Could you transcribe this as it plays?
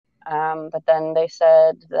But then they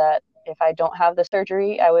said that if I don't have the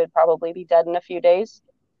surgery, I would probably be dead in a few days.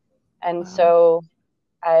 And Wow. so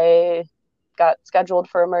I got scheduled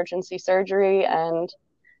for emergency surgery. And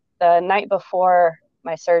the night before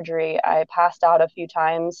my surgery, I passed out a few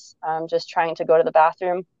times just trying to go to the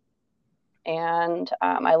bathroom. And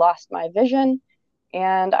I lost my vision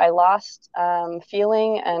and I lost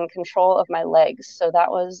feeling and control of my legs. So that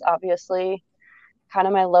was obviously kind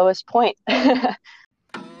of my lowest point.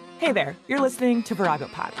 Hey there, you're listening to Virago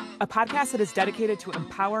Pod, a podcast that is dedicated to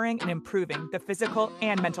empowering and improving the physical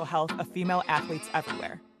and mental health of female athletes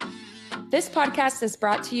everywhere. This podcast is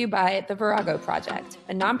brought to you by the Virago Project,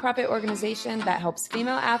 a nonprofit organization that helps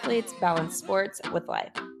female athletes balance sports with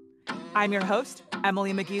life. I'm your host,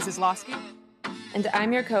 Emily McGee-Zaslowski. And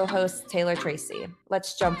I'm your co-host, Taylor Tracy.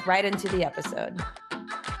 Let's jump right into the episode.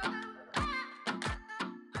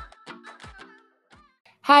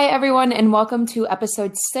 Hi, everyone, and welcome to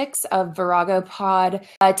episode 6 of Virago Pod.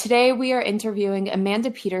 Today, we are interviewing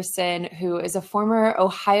Amanda Peterson, who is a former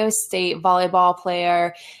Ohio State volleyball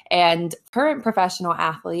player and current professional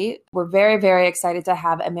athlete. We're very, very excited to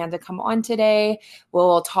have Amanda come on today.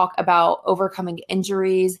 We'll talk about overcoming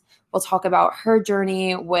injuries. We'll talk about her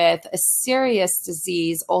journey with a serious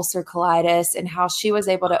disease, ulcer colitis, and how she was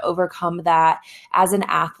able to overcome that as an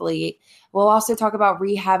athlete. We'll also talk about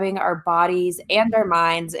rehabbing our bodies and our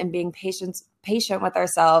minds and being patient with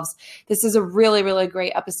ourselves. This is a really, really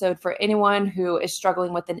great episode for anyone who is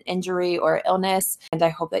struggling with an injury or illness, and I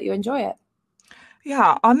hope that you enjoy it.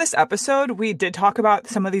 Yeah, on this episode, we did talk about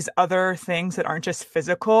some of these other things that aren't just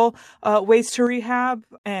physical ways to rehab.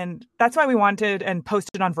 And that's why we wanted and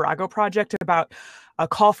posted on Virago Project about a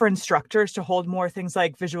call for instructors to hold more things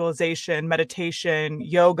like visualization, meditation,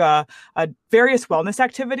 yoga, various wellness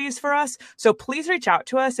activities for us. So please reach out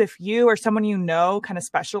to us if you or someone you know kind of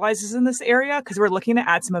specializes in this area, because we're looking to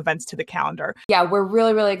add some events to the calendar. Yeah, we're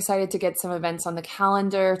really, really excited to get some events on the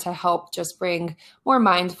calendar to help just bring more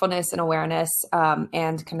mindfulness and awareness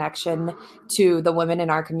and connection to the women in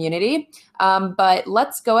our community. But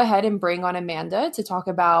let's go ahead and bring on Amanda to talk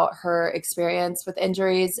about her experience with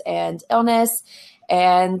injuries and illness.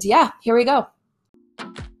 And yeah, here we go.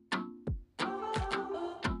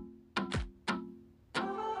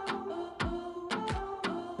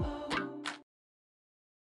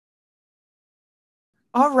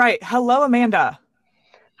 All right. Hello, Amanda.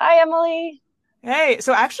 Hi, Emily. Hey,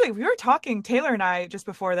 so actually, we were talking, Taylor and I, just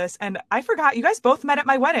before this, and I forgot you guys both met at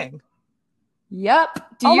my wedding.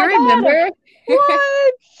 Yep. Do Oh you my God. remember? What?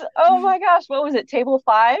 Oh my gosh. What was it? Table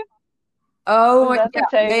 5? Was Oh, that the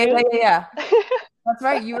table? yeah. That's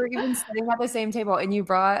right. You were even sitting at the same table, and you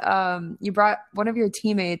brought one of your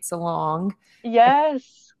teammates along.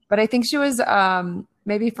 Yes. But I think she was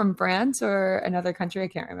maybe from France or another country. I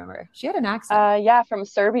can't remember. She had an accent. Yeah, from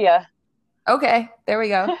Serbia. Okay, there we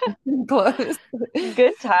go. Close.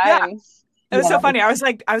 Good Yeah, times. it was Yeah. so funny. I was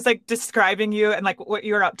like describing you and like what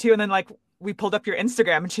you were up to, and then like we pulled up your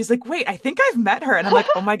Instagram, and she's like, "Wait, I think I've met her," and I'm like,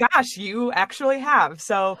 "Oh my gosh, you actually have."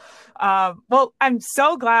 So, well, I'm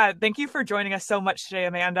so glad. Thank you for joining us so much today,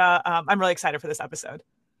 Amanda. I'm really excited for this episode.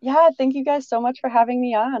 Yeah, thank you guys so much for having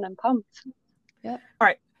me on. I'm pumped. Yep. All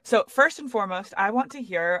right. So first and foremost, I want to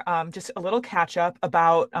hear just a little catch up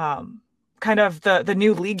about kind of the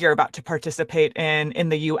new league you're about to participate in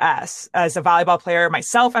the US. As a volleyball player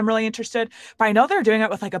myself, I'm really interested, but I know they're doing it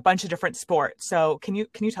with like a bunch of different sports. So can you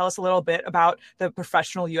tell us a little bit about the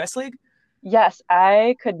professional US league? Yes,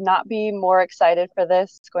 I could not be more excited for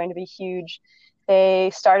this. It's going to be huge. They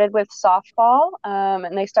started with softball,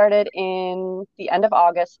 and they started in the end of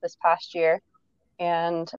August this past year,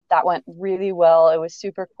 and that went really well. It was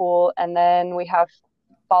super cool. And then we have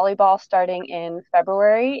volleyball starting in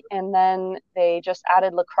February, and then they just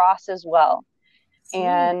added lacrosse as well. Sweet.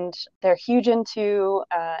 And they're huge into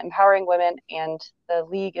empowering women, and the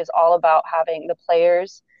league is all about having the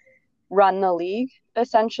players run the league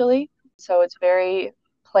essentially. So it's very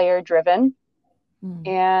player driven, Mm.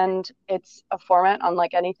 and it's a format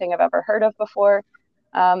unlike anything I've ever heard of before.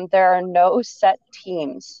 There are no set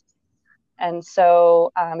teams. And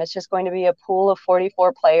so it's just going to be a pool of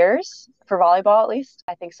 44 players for volleyball, at least.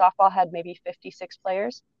 I think softball had maybe 56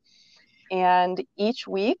 players. And each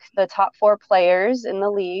week, the top 4 players in the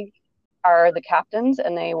league are the captains,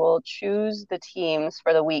 and they will choose the teams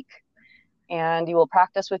for the week. And you will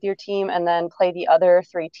practice with your team and then play the other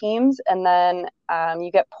 3 teams. And then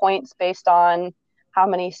you get points based on how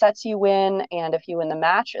many sets you win and if you win the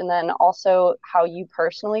match, and then also how you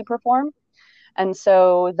personally perform. And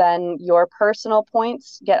so then your personal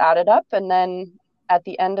points get added up. And then at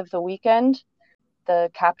the end of the weekend, the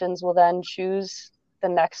captains will then choose the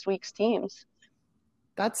next week's teams.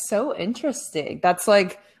 That's so interesting. That's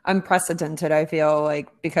like unprecedented, I feel like,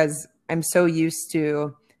 because I'm so used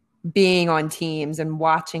to being on teams and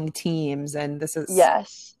watching teams, and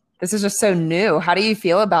Yes. this is just so new. How do you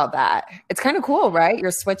feel about that? It's kind of cool, right?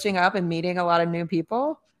 You're switching up and meeting a lot of new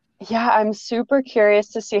people. Yeah, I'm super curious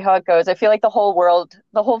to see how it goes. I feel like the whole world,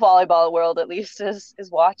 the whole volleyball world at least is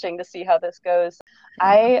watching to see how this goes.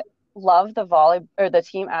 I love the volley or the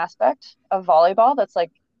team aspect of volleyball. That's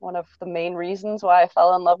like one of the main reasons why I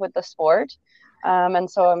fell in love with the sport. And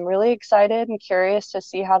so I'm really excited and curious to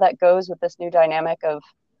see how that goes with this new dynamic of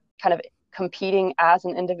kind of competing as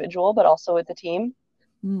an individual, but also with the team.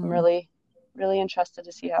 I'm really, really interested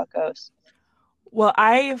to see how it goes. Well,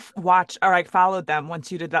 I've watched or I followed them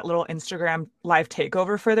once you did that little Instagram live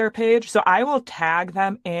takeover for their page. So I will tag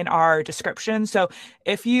them in our description. So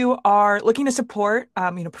if you are looking to support,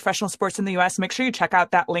 professional sports in the U.S., make sure you check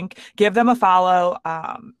out that link, give them a follow,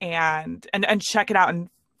 and check it out. And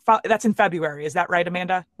that's in February. Is that right,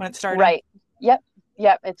 Amanda? When it started? Right. Yep.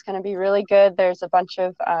 Yep. It's going to be really good. There's a bunch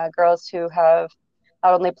of girls who have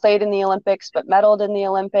not only played in the Olympics, but medaled in the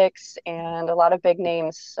Olympics and a lot of big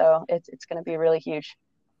names. So it's going to be really huge.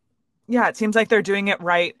 Yeah, it seems like they're doing it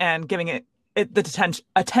right and giving it the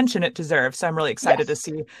attention it deserves. So I'm really excited to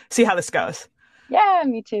see how this goes. Yeah,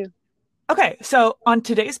 me too. Okay, so on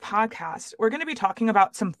today's podcast, we're going to be talking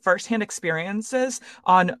about some firsthand experiences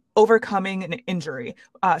on overcoming an injury.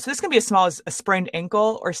 So this can be as small as a sprained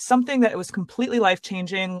ankle or something that was completely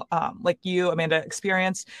life-changing, like you, Amanda,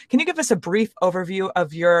 experienced. Can you give us a brief overview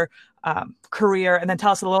of your career and then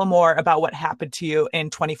tell us a little more about what happened to you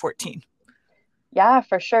in 2014? Yeah,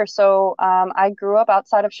 for sure. So I grew up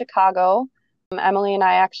outside of Chicago. Emily and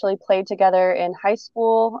I actually played together in high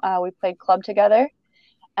school. We played club together.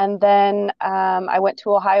 And then I went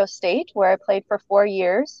to Ohio State, where I played for 4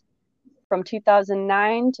 years, from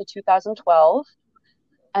 2009 to 2012.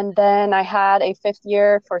 And then I had a 5th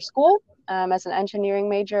year for school as an engineering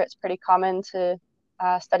major. It's pretty common to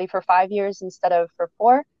study for 5 years instead of for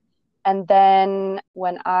 4. And then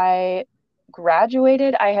when I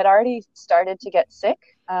graduated, I had already started to get sick,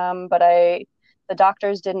 but the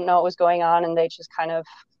doctors didn't know what was going on, and they just kind of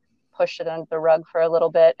pushed it under the rug for a little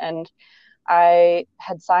bit. And I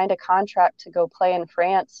had signed a contract to go play in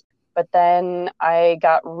France, but then I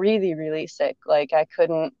got really, really sick. Like I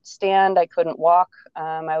couldn't stand, I couldn't walk.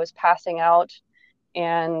 I was passing out,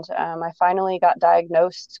 and I finally got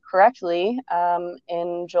diagnosed correctly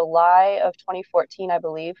in July of 2014, I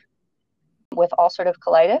believe, with ulcerative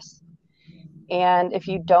colitis. And if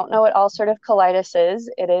you don't know what ulcerative colitis is,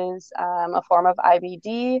 it is a form of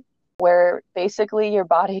IBD where basically your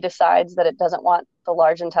body decides that it doesn't want the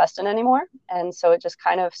large intestine anymore. And so it just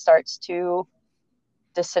kind of starts to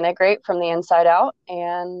disintegrate from the inside out.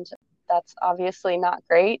 And that's obviously not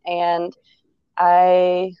great. And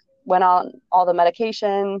I went on all the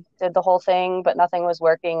medication, did the whole thing, but nothing was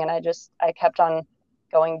working. And I kept on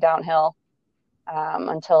going downhill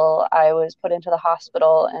until I was put into the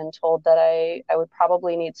hospital and told that I would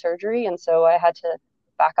probably need surgery. And so I had to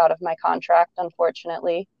back out of my contract,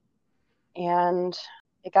 unfortunately. And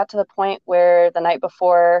it got to the point where the night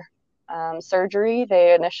before surgery,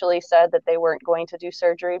 they initially said that they weren't going to do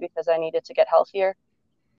surgery because I needed to get healthier.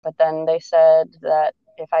 But then they said that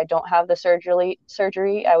if I don't have the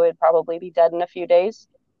surgery, I would probably be dead in a few days.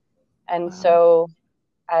 And so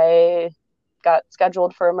I got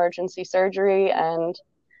scheduled for emergency surgery. And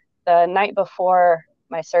the night before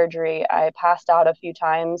my surgery, I passed out a few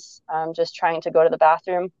times just trying to go to the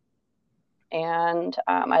bathroom. And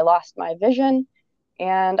I lost my vision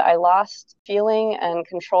and I lost feeling and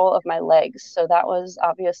control of my legs. So that was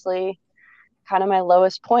obviously kind of my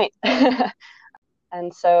lowest point.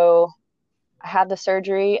 And so I had the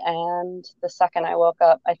surgery, and the second I woke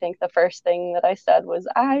up, I think the first thing that I said was,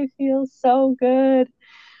 I feel so good.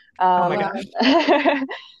 Oh my gosh.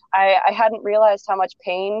 I hadn't realized how much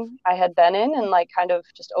pain I had been in and like kind of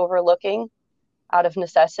just overlooking out of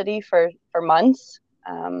necessity for months.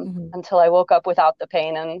 Until I woke up without the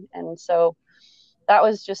pain. And so that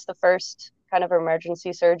was just the first kind of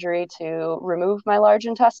emergency surgery to remove my large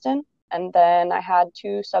intestine. And then I had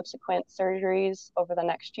 2 subsequent surgeries over the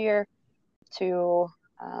next year to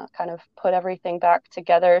kind of put everything back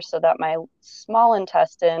together so that my small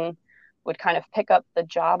intestine would kind of pick up the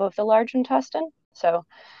job of the large intestine. So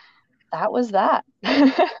that was that.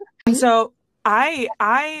 So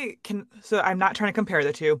so I'm not trying to compare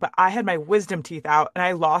the two, but I had my wisdom teeth out and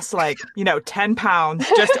I lost 10 pounds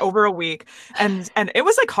just over a week. And it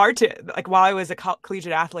was hard to, while I was a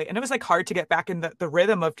collegiate athlete, and it was hard to get back in the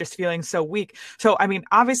rhythm of just feeling so weak. So, I mean,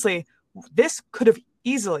 obviously this could have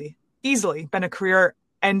easily been a career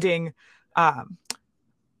ending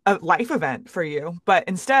a life event for you. But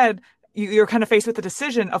instead, you're kind of faced with the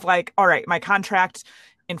decision of like, all right, my contract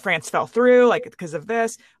in France fell through, like because of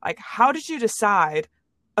this. Like, how did you decide?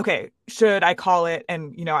 Okay, should I call it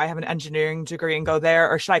and I have an engineering degree and go there,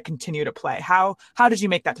 or should I continue to play? How did you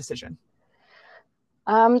make that decision?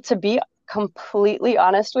 To be completely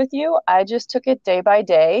honest with you, I just took it day by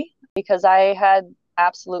day because I had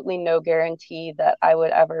absolutely no guarantee that I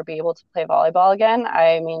would ever be able to play volleyball again.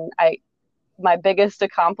 I mean, my biggest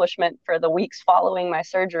accomplishment for the weeks following my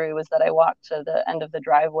surgery was that I walked to the end of the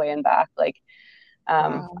driveway and back. Like,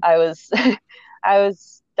 Wow. I was, I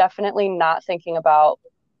was definitely not thinking about,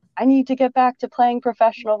 I need to get back to playing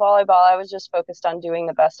professional volleyball. I was just focused on doing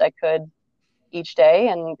the best I could each day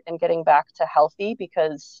and getting back to healthy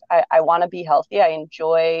because I want to be healthy. I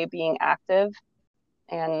enjoy being active.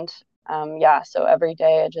 And yeah, so every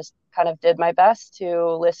day I just kind of did my best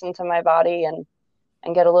to listen to my body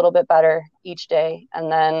and get a little bit better each day. And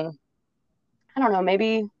then, I don't know,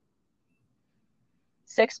 maybe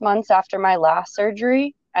 6 months after my last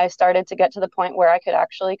surgery, I started to get to the point where I could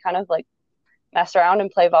actually kind of like mess around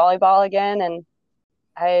and play volleyball again. And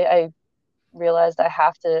I realized I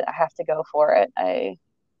have to go for it. I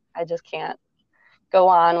just can't go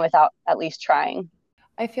on without at least trying.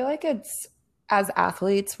 I feel like it's, as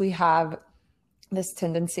athletes, we have this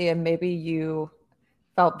tendency, and maybe you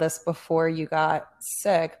felt this before you got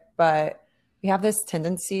sick, but we have this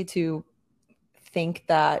tendency to think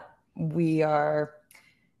that we are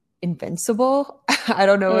invincible. I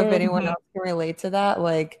don't know if anyone Mm-hmm. else can relate to that.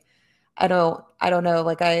 Like, I don't know.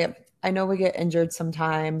 Like, I know we get injured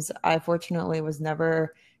sometimes. I fortunately was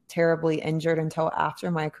never terribly injured until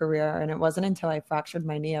after my career. And it wasn't until I fractured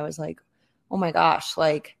my knee, I was like, oh my gosh,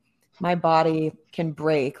 like my body can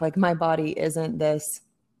break. Like my body isn't this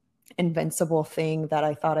invincible thing that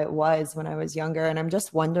I thought it was when I was younger. And I'm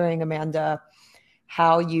just wondering, Amanda,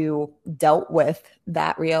 how you dealt with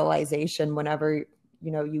that realization whenever,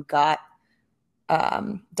 you got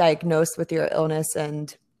diagnosed with your illness,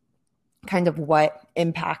 and kind of what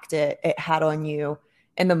impact it had on you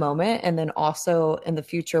in the moment, and then also in the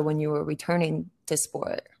future when you were returning to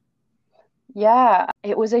sport. Yeah,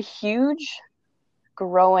 it was a huge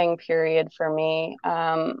growing period for me.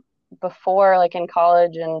 Before, like in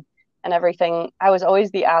college and everything, I was always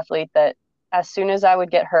the athlete that as soon as I would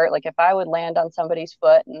get hurt, like if I would land on somebody's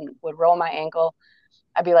foot and would roll my ankle,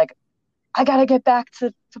 I'd be like, I gotta get back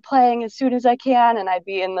to playing as soon as I can. And I'd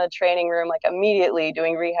be in the training room like immediately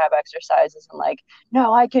doing rehab exercises and like,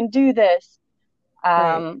 no, I can do this.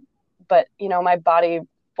 Right. Um, but my body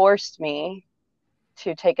forced me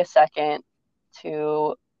to take a second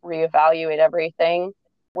to reevaluate everything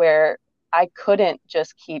where I couldn't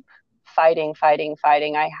just keep fighting, fighting,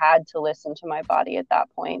 fighting. I had to listen to my body at that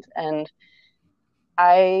point. And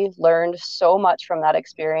I learned so much from that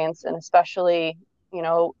experience, and especially, you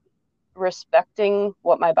know, respecting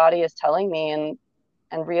what my body is telling me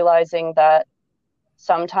and realizing that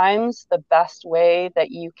sometimes the best way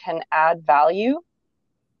that you can add value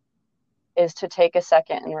is to take a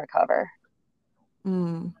second and recover.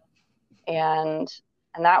 Mm, And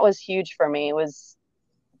that was huge for me, was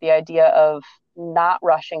the idea of not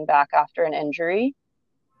rushing back after an injury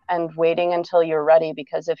and waiting until you're ready,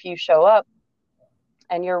 because if you show up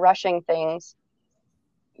and you're rushing things,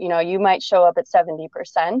 you might show up at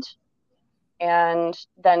 70% and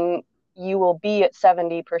then you will be at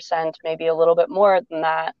 70%, maybe a little bit more than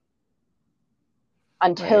that,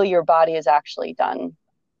 until right. your body is actually done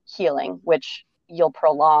healing, which you'll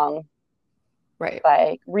prolong Right.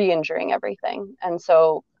 by re-injuring everything. And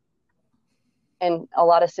so in a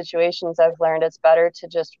lot of situations, I've learned it's better to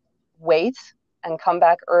just wait and come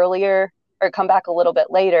back earlier, or come back a little bit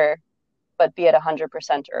later, but be at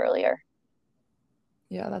 100% earlier.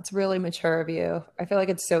 Yeah, that's really mature of you. I feel like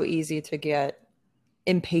it's so easy to get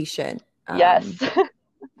impatient. Yes.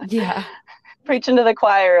 Yeah. Preaching to the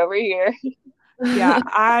choir over here.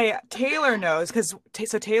 Yeah, Taylor knows because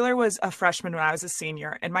so Taylor was a freshman when I was a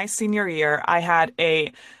senior. In my senior year, I had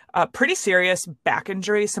a pretty serious back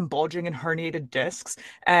injury, some bulging and herniated discs.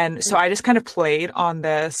 And so I just kind of played on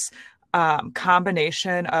this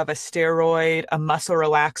combination of a steroid, a muscle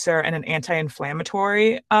relaxer, and an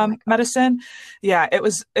anti-inflammatory Oh my God. medicine. Yeah, it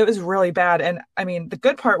was really bad. And I mean, the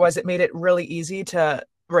good part was it made it really easy to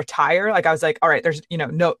retire. Like I was like, all right, there's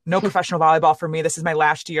no professional volleyball for me. This is my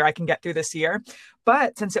last year. I can get through this year.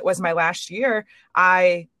 But since it was my last year,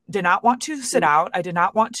 I did not want to sit out. I did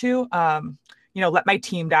not want to let my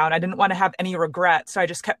team down. I didn't want to have any regret. So I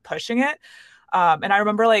just kept pushing it. And I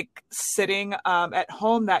remember like sitting at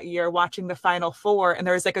home that year watching the Final Four, and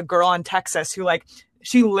there was like a girl in Texas who like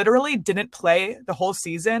she literally didn't play the whole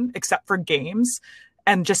season except for games.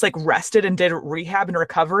 and just like rested and did rehab and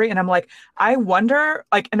recovery. And I'm like, I wonder,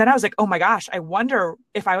 like, and then I was like, oh my gosh, I wonder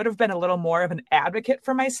if I would have been a little more of an advocate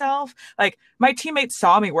for myself. Like my teammates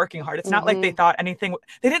saw me working hard. It's not like they thought anything,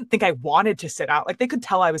 they didn't think I wanted to sit out. Like they could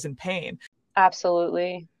tell I was in pain.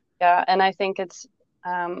 Absolutely. Yeah. And I think it's,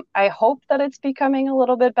 I hope that it's becoming a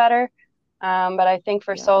little bit better. But I think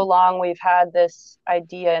for so long we've had this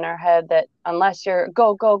idea in our head that unless you're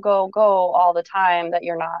go, go, go, go all the time, that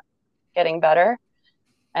you're not getting better.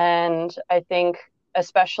 And I think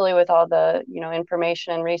especially with all the,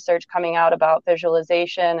 information and research coming out about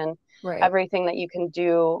visualization and everything that you can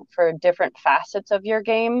do for different facets of your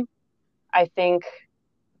game, I think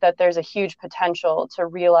that there's a huge potential to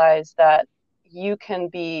realize that you can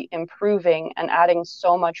be improving and adding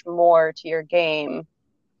so much more to your game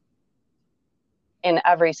in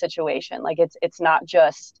every situation. Like it's not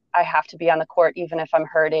just I have to be on the court even if I'm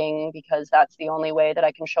hurting, because that's the only way that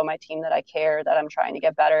I can show my team that I care, that I'm trying to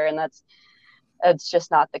get better. And it's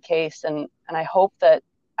just not the case. And I hope that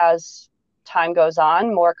as time goes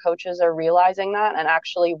on, more coaches are realizing that and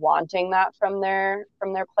actually wanting that from their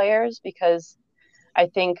players, because I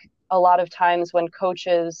think a lot of times when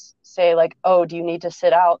coaches say like, oh, do you need to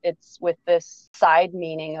sit out? It's with this side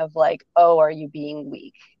meaning of like, oh, are you being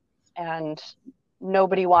weak? And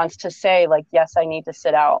nobody wants to say like, yes, I need to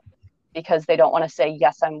sit out, because they don't want to say,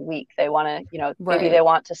 yes, I'm weak. They want to, maybe they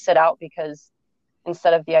want to sit out because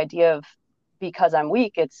instead of the idea of because I'm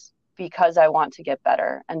weak, it's because I want to get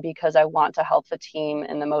better and because I want to help the team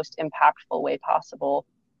in the most impactful way possible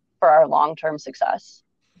for our long-term success.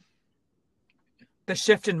 The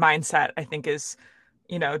shift in mindset, I think, is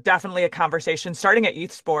definitely a conversation starting at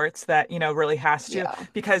youth sports that, really has to,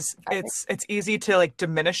 because it's easy to like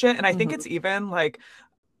diminish it. And I think it's even like,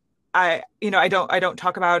 I don't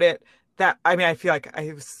talk about it that, I mean, I feel like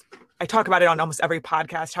I talk about it on almost every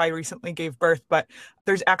podcast, how I recently gave birth, but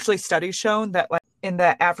there's actually studies shown that like in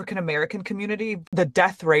the African-American community, the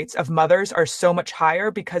death rates of mothers are so much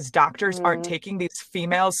higher because doctors aren't taking these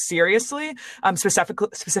females seriously,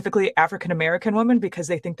 specifically African-American women, because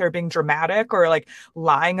they think they're being dramatic or like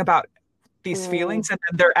lying about these feelings. And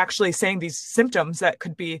they're actually saying these symptoms that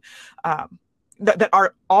could be, that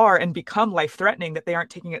are and become life-threatening, that they aren't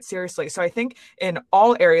taking it seriously. So I think in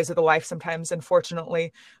all areas of the life, sometimes,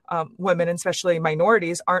 unfortunately, women, and especially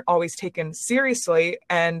minorities, aren't always taken seriously.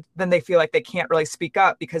 And then they feel like they can't really speak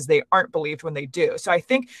up because they aren't believed when they do. So I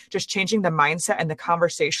think just changing the mindset and the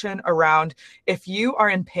conversation around, if you are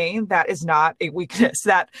in pain, that is not a weakness.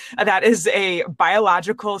 That is a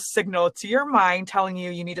biological signal to your mind telling you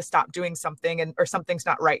you need to stop doing something or something's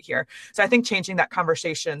not right here. So I think changing that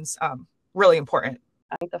conversation's really important.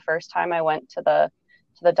 I think the first time I went to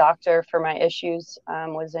the doctor for my issues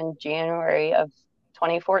was in January of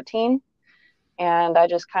 2014. And I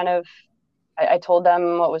just kind of, I told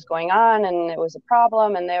them what was going on and it was a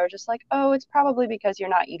problem. And they were just like, oh, it's probably because you're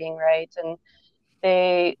not eating right. And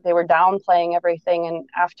they were downplaying everything. And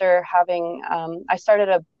after having, I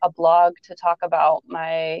started a blog to talk about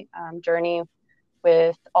my journey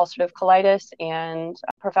with ulcerative colitis and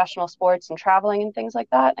professional sports and traveling and things like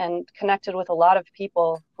that, and connected with a lot of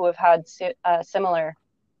people who have had similar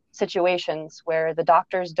situations where the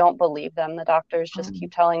doctors don't believe them. The doctors just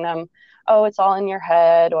keep telling them, oh, it's all in your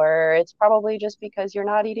head, or it's probably just because you're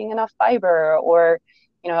not eating enough fiber, or,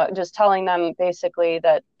 just telling them basically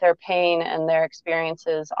that their pain and their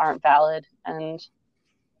experiences aren't valid. And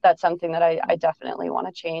that's something that I definitely want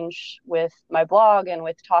to change with my blog and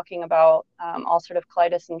with talking about ulcerative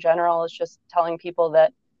colitis in general, is just telling people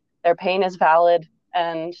that their pain is valid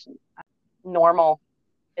and normal.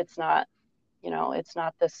 It's not, it's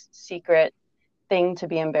not this secret thing to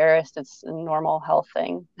be embarrassed. It's a normal health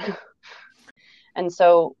thing. And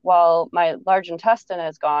so while my large intestine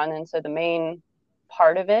is gone, and so the main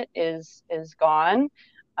part of it is gone.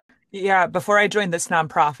 Yeah, before I joined this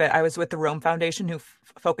nonprofit, I was with the Rome Foundation, who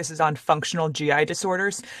focuses on functional GI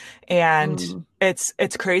disorders. And it's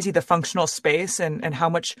crazy, the functional space and how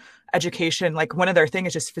much education, like one of their things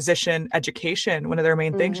is just physician education, one of their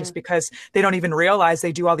main things, just because they don't even realize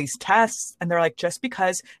they do all these tests. And they're like, just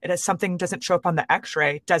because something doesn't show up on the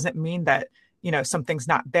x-ray doesn't mean that, something's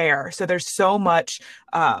not there. So there's so much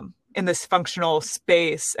in this functional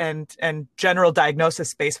space and general diagnosis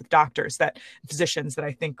space with doctors, that physicians, that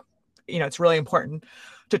I think, it's really important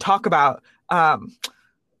to talk about.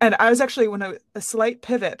 And I was actually a slight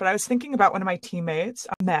pivot, but I was thinking about one of my teammates,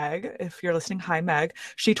 Meg, if you're listening, hi, Meg.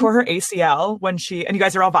 She tore her ACL and you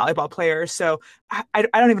guys are all volleyball players. So I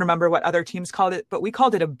don't even remember what other teams called it, but we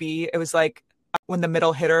called it a B. It was like when the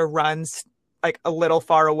middle hitter runs like a little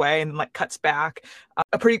far away and like cuts back,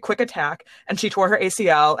 a pretty quick attack. And she tore her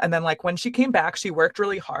ACL. And then like when she came back, she worked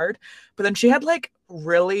really hard. But then she had like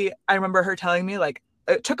really, I remember her telling me like,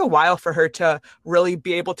 it took a while for her to really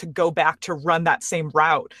be able to go back to run that same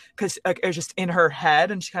route because like, it was just in her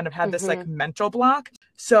head and she kind of had this like mental block.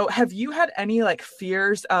 So have you had any like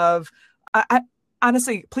fears of, I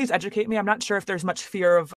honestly, please educate me. I'm not sure if there's much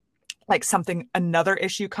fear of like another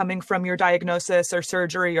issue coming from your diagnosis or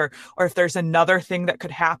surgery, or if there's another thing that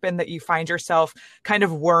could happen that you find yourself kind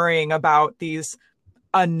of worrying about these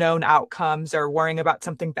unknown outcomes or worrying about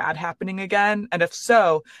something bad happening again? And if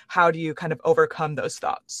so, how do you kind of overcome those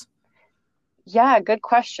thoughts? Yeah, good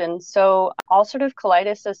question. So ulcerative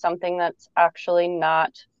colitis is something that's actually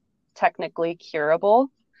not technically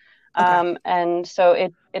curable. Okay. And so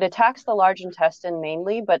it attacks the large intestine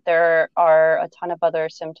mainly, but there are a ton of other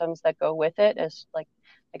symptoms that go with it, as like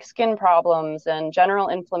skin problems and general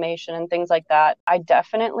inflammation and things like that. I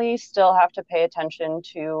definitely still have to pay attention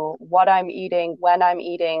to what I'm eating, when I'm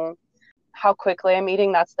eating, how quickly I'm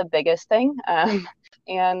eating. That's the biggest thing.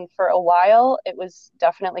 And for a while, it was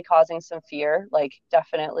definitely causing some fear, like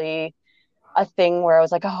definitely a thing where I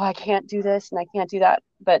was like, oh, I can't do this and I can't do that.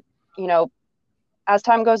 But, you know, as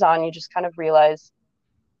time goes on, you just kind of realize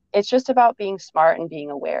it's just about being smart and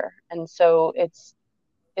being aware. And so it's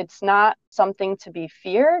not something to be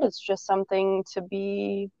feared, it's just something to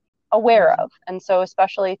be aware of. And so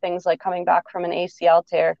especially things like coming back from an ACL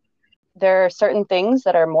tear, there are certain things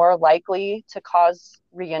that are more likely to cause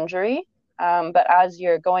re-injury. But as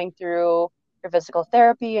you're going through your physical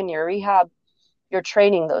therapy and your rehab, you're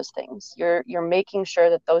training those things. You're making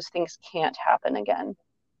sure that those things can't happen again.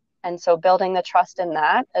 And so building the trust in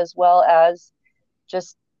that, as well as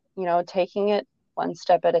just, you know, taking it one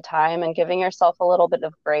step at a time and giving yourself a little bit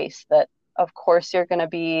of grace that of course it's going to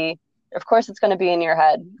be in your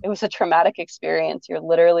head. It was a traumatic experience. You're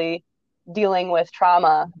literally dealing with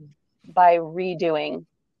trauma by redoing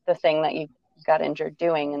the thing that you got injured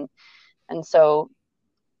doing. And so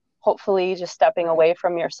hopefully just stepping away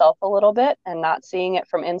from yourself a little bit and not seeing it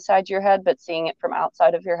from inside your head, but seeing it from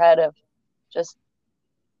outside of your head of just,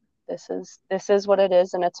 this is what it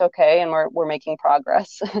is and it's okay. And we're making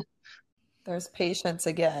progress. There's patience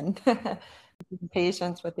again.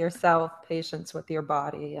 Patience with yourself, patience with your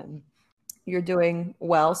body, and you're doing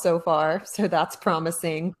well so far. So that's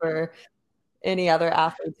promising for any other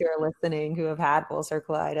athletes who are listening who have had ulcerative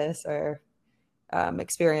colitis or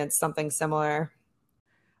experienced something similar.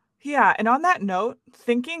 Yeah. And on that note,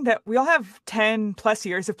 thinking that we all have 10 plus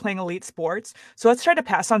years of playing elite sports. So let's try to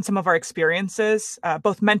pass on some of our experiences,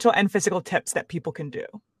 both mental and physical tips that people can do.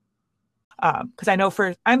 Because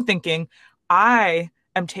I'm thinking I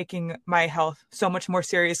am taking my health so much more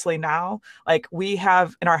seriously now. Like we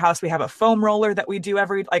have in our house, we have a foam roller that we do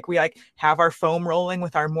we have our foam rolling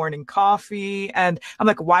with our morning coffee. And I'm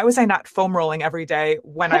like, why was I not foam rolling every day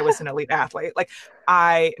when I was an elite athlete? Like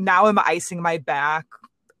I now am icing my back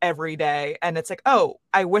every day. And it's like, oh,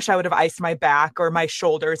 I wish I would have iced my back or my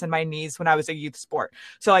shoulders and my knees when I was a youth sport.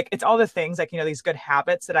 So like, it's all the things like, you know, these good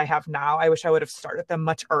habits that I have now. I wish I would have started them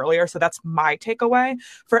much earlier. So that's my takeaway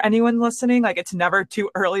for anyone listening. Like it's never too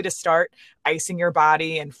early to start icing your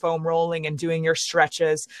body and foam rolling and doing your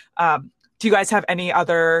stretches. Do you guys have any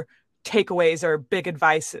other takeaways or big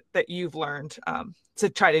advice that you've learned to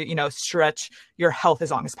try to, you know, stretch your health as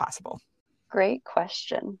long as possible? Great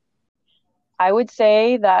question. I would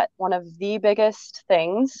say that one of the biggest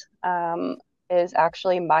things is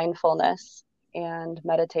actually mindfulness and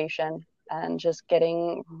meditation and just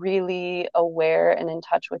getting really aware and in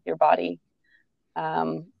touch with your body.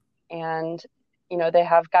 And, you know, they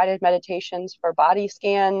have guided meditations for body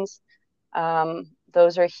scans.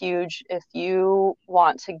 Those are huge if you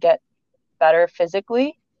want to get better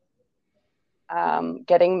physically.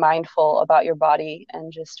 Getting mindful about your body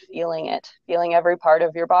and just feeling every part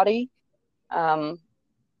of your body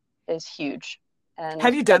is huge. And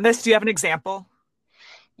have you done this? Do you have an example?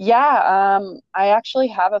 Yeah, I actually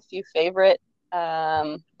have a few favorite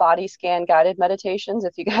body scan guided meditations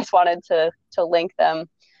if you guys wanted to link them.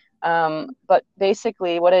 But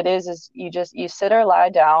basically what it is you sit or lie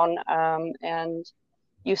down and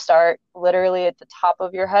you start literally at the top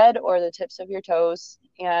of your head or the tips of your toes,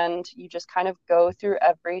 and you just kind of go through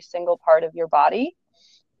every single part of your body.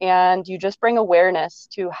 And you just bring awareness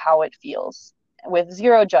to how it feels with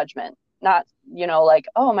zero judgment, not, you know, like,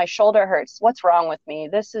 oh, my shoulder hurts. What's wrong with me?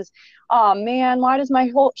 This is, oh man, why does my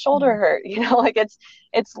whole shoulder hurt? You know, like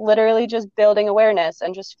it's literally just building awareness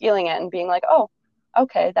and just feeling it and being like, oh,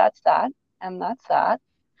 okay, that's that. And that's that.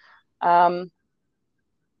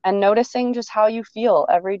 and noticing just how you feel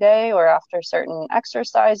every day or after certain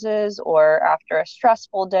exercises or after a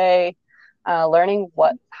stressful day, learning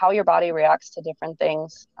how your body reacts to different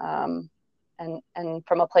things, and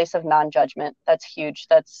from a place of non-judgment. That's huge.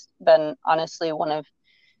 That's been honestly one of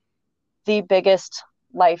the biggest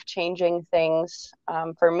life-changing things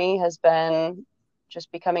for me, has been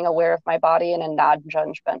just becoming aware of my body in a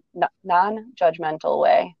non-judgmental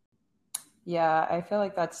way. Yeah, I feel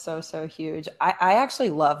like that's so huge. I actually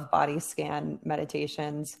love body scan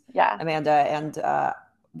meditations, Yeah. Amanda, and the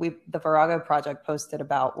Virago Project posted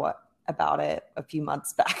about it a few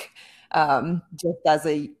months back, just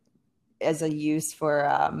as a use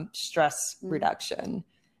for stress reduction,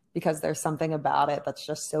 because there's something about it that's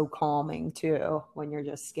just so calming too, when you're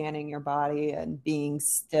just scanning your body and being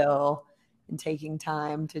still and taking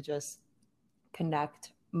time to just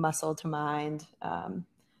connect muscle to mind.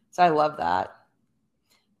 So I love that.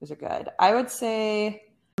 Those are good. I would say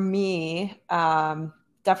for me,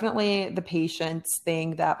 definitely the patience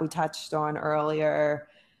thing that we touched on earlier,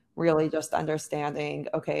 really just understanding,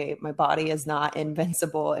 okay, my body is not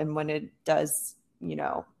invincible. And when it does,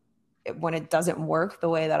 when it doesn't work the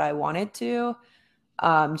way that I want it to,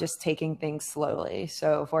 just taking things slowly.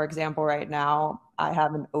 So for example, right now I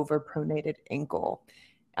have an overpronated ankle.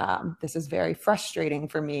 This is very frustrating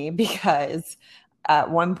for me because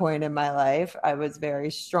at one point in my life, I was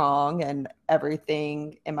very strong and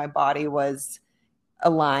everything in my body was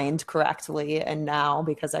aligned correctly. And now,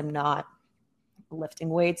 because I'm not lifting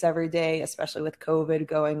weights every day, especially with COVID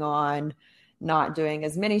going on, not doing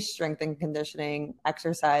as many strength and conditioning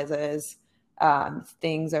exercises,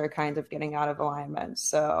 things are kind of getting out of alignment.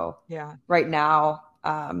 So yeah, right now,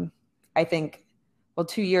 I think, well,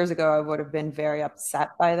 2 years ago, I would have been very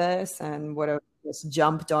upset by this and would have just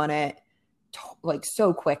jumped on it like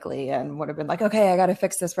so quickly and would have been like, okay, I got to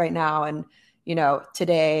fix this right now. And,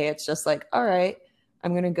 today it's just like, all right,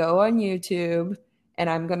 I'm going to go on YouTube and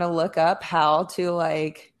I'm going to look up how to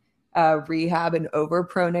rehab an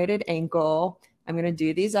overpronated ankle. I'm going to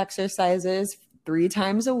do these exercises 3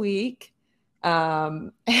 times a week.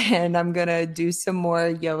 And I'm going to do some more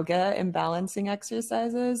yoga and balancing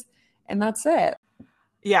exercises. And that's it.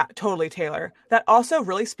 Yeah, totally, Taylor. That also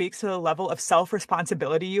really speaks to the level of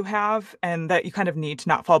self-responsibility you have and that you kind of need to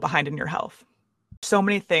not fall behind in your health. So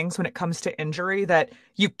many things when it comes to injury that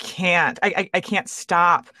you can't, I can't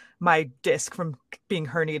stop my disc from being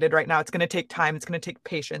herniated right now. It's going to take time. It's going to take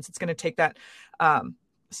patience. It's going to take that.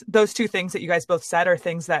 Those 2 things that you guys both said are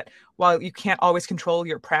things that, while you can't always control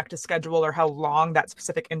your practice schedule or how long that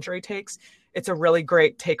specific injury takes, it's a really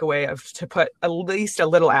great takeaway to put at least a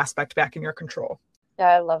little aspect back in your control. Yeah,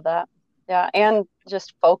 I love that. Yeah, and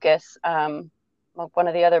just focus. One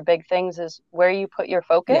of the other big things is where you put your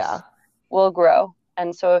focus will grow.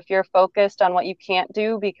 And so if you're focused on what you can't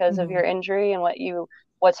do because of your injury and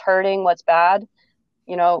what's hurting, what's bad,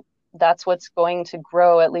 that's what's going to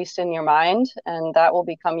grow, at least in your mind, and that will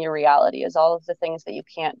become your reality, is all of the things that you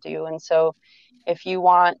can't do. And so if you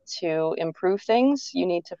want to improve things, you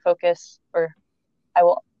need to focus, or I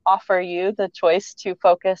will offer you the choice to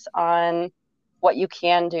focus on what you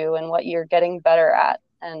can do and what you're getting better at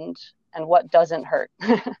and what doesn't hurt.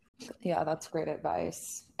 Yeah, that's great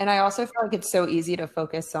advice. And I also feel like it's so easy to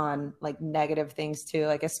focus on negative things too,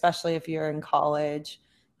 especially if you're in college,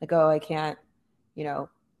 oh, I can't,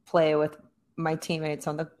 play with my teammates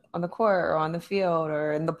on the court or on the field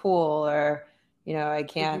or in the pool, or, I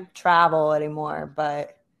can't travel anymore,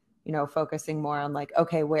 but, focusing more on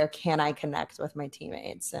okay, where can I connect with my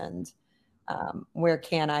teammates, and where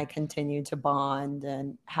can I continue to bond,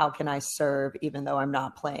 and how can I serve even though I'm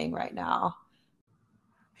not playing right now?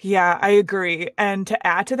 Yeah, I agree. And to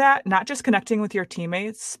add to that, not just connecting with your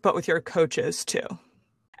teammates, but with your coaches too.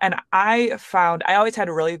 And I found I always had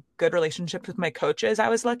a really good relationship with my coaches. I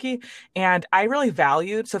was lucky. And I really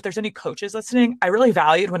valued, so if there's any coaches listening, I really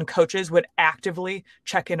valued when coaches would actively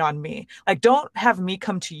check in on me. Don't have me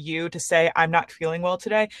come to you to say, I'm not feeling well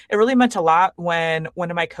today. It really meant a lot when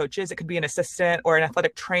one of my coaches, it could be an assistant or an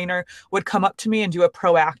athletic trainer, would come up to me and do a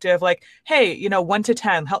proactive, hey, 1 to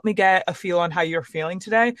 10, help me get a feel on how you're feeling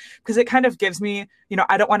today. Because it kind of gives me,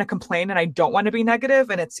 I don't want to complain and I don't want to be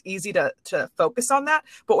negative, and it's easy to focus on that.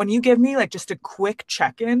 But when you give me just a quick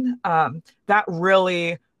check-in, that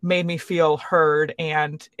really made me feel heard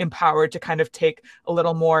and empowered to kind of take a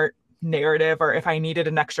little more narrative, or if I needed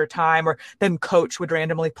an extra time, or then coach would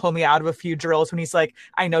randomly pull me out of a few drills when he's like,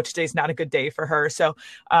 I know today's not a good day for her. So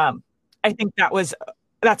I think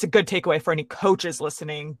that's a good takeaway for any coaches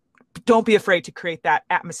listening. Don't be afraid to create that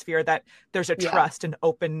atmosphere that there's a trust and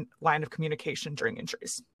open line of communication during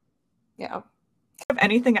injuries. Yeah. have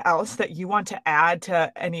anything else that you want to add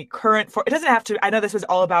to any current it doesn't have to, I know this was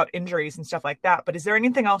all about injuries and stuff like that, but is there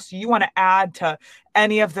anything else you want to add to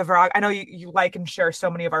any of the Virago? I know you like and share so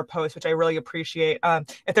many of our posts, which I really appreciate.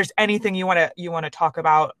 If there's anything you want to talk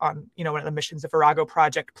about on, one of the missions of Virago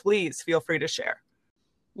Project, please feel free to share.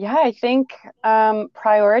 Yeah, I think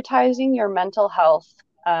prioritizing your mental health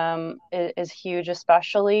is huge,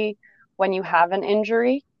 especially when you have an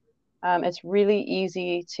injury. It's really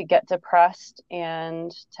easy to get depressed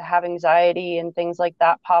and to have anxiety and things like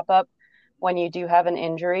that pop up when you do have an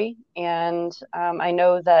injury. And I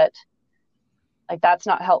know that that's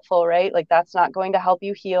not helpful, right? That's not going to help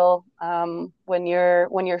you heal. When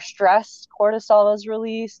you're stressed, cortisol is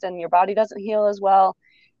released and your body doesn't heal as well.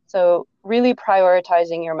 So really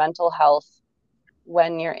prioritizing your mental health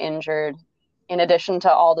when you're injured, in addition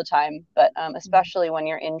to all the time, but especially when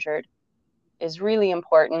you're injured, is really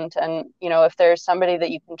important. And, if there's somebody that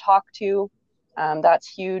you can talk to, that's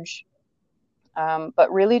huge.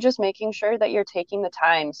 But really just making sure that you're taking the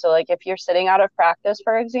time. So if you're sitting out of practice,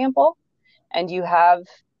 for example, and you have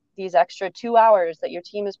these extra 2 hours that your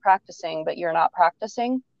team is practicing, but you're not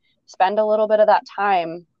practicing, spend a little bit of that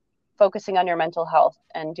time focusing on your mental health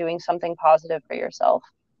and doing something positive for yourself.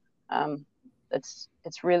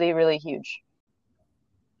 It's really, really huge.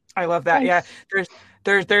 I love that. Thanks. Yeah.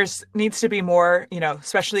 There's needs to be more,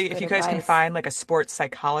 especially if you guys can find a sports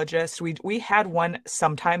psychologist. We had one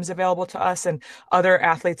sometimes available to us, and other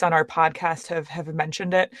athletes on our podcast have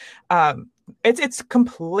mentioned it. It's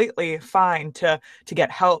completely fine to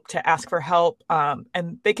get help, to ask for help.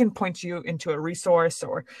 And they can point you into a resource,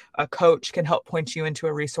 or a coach can help point you into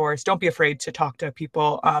a resource. Don't be afraid to talk to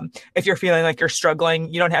people. If you're feeling like you're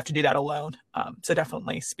struggling, you don't have to do that alone. So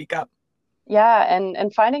definitely speak up. Yeah.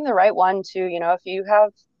 And finding the right one too, if you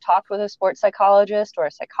have talked with a sports psychologist or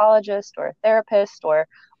a psychologist or a therapist or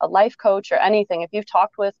a life coach or anything, if you've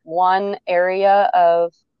talked with one area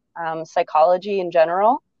of psychology in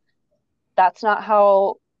general, that's not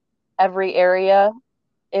how every area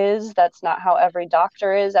is. That's not how every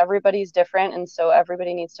doctor is. Everybody's different. And so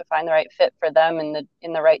everybody needs to find the right fit for them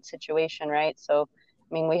in the right situation. Right. So,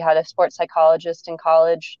 we had a sports psychologist in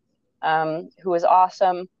college who was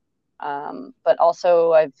awesome. But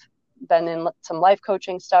also I've been in some life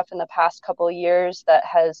coaching stuff in the past couple of years that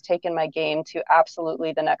has taken my game to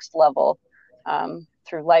absolutely the next level,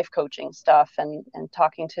 through life coaching stuff and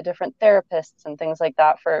talking to different therapists and things like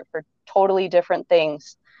that for totally different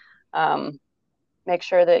things. Make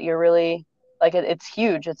sure that you're really it's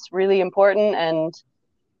huge. It's really important. And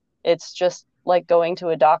it's just like going to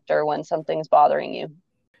a doctor when something's bothering you.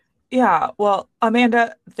 Yeah. Well,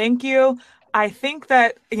 Amanda, thank you. I think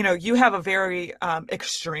that, you have a very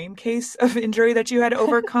extreme case of injury that you had to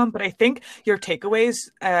overcome, but I think your takeaways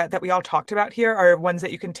that we all talked about here are ones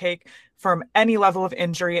that you can take from any level of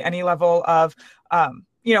injury, any level of,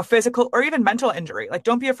 physical or even mental injury.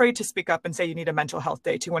 Don't be afraid to speak up and say you need a mental health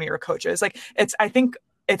day to one of your coaches. I think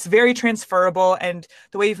it's very transferable, and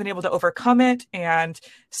the way you've been able to overcome it and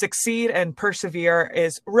succeed and persevere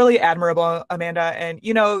is really admirable, Amanda. And,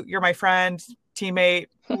 you're my friend, teammate,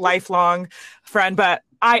 lifelong friend, but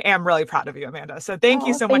I am really proud of you, Amanda. So thank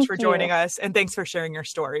you so much for joining us, and thanks for sharing your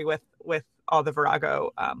story with all the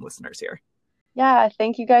Virago listeners here. Yeah,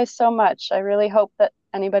 thank you guys so much. I really hope that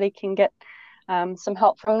anybody can get some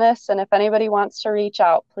help from this. And if anybody wants to reach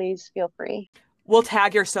out, please feel free. We'll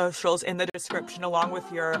tag your socials in the description along with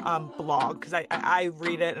your blog, because I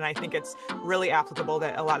read it and I think it's really applicable,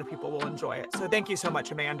 that a lot of people will enjoy it. So thank you so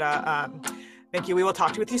much, Amanda. Thank you. We will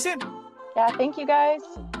talk with you soon. Yeah, thank you guys.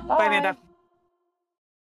 Bye. Bye, Amanda.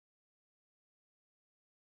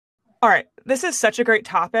 All right. This is such a great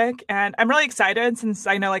topic, and I'm really excited since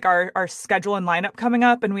I know our schedule and lineup coming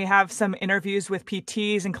up, and we have some interviews with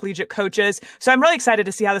PTs and collegiate coaches. So I'm really excited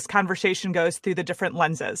to see how this conversation goes through the different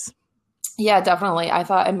lenses. Yeah, definitely. I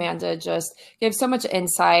thought Amanda just gave so much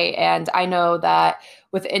insight, and I know that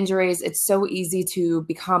with injuries, it's so easy to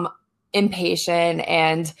become impatient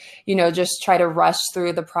and, just try to rush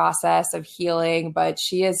through the process of healing. But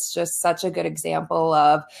she is just such a good example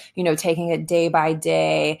of, taking it day by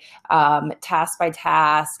day, task by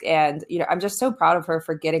task. And, I'm just so proud of her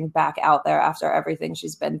for getting back out there after everything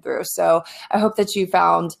she's been through. So I hope that you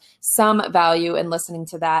found some value in listening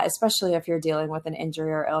to that, especially if you're dealing with an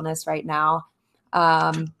injury or illness right now.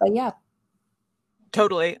 But yeah.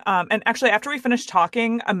 Totally. And actually, after we finished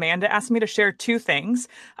talking, Amanda asked me to share two things.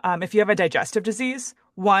 If you have a digestive disease,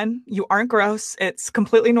 one, you aren't gross. It's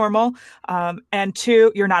completely normal. And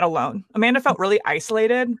two, you're not alone. Amanda felt really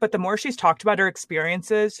isolated, but the more she's talked about her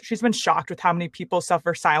experiences, she's been shocked with how many people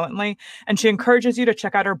suffer silently. And she encourages you to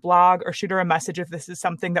check out her blog or shoot her a message if this is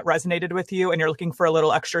something that resonated with you and you're looking for a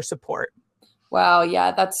little extra support. Wow.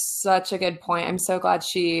 Yeah, that's such a good point. I'm so glad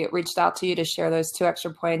she reached out to you to share those two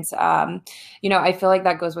extra points. I feel like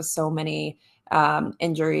that goes with so many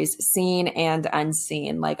injuries, seen and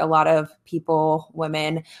unseen. Like a lot of people,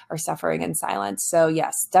 women are suffering in silence. So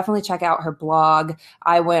yes, definitely check out her blog.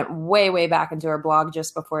 I went way, way back into her blog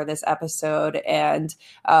just before this episode and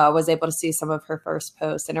was able to see some of her first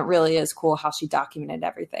posts. And it really is cool how she documented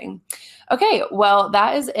everything. Okay, well,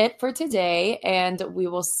 that is it for today. And we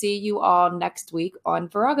will see you all next week on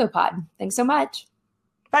Virago Pod. Thanks so much.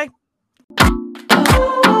 Bye.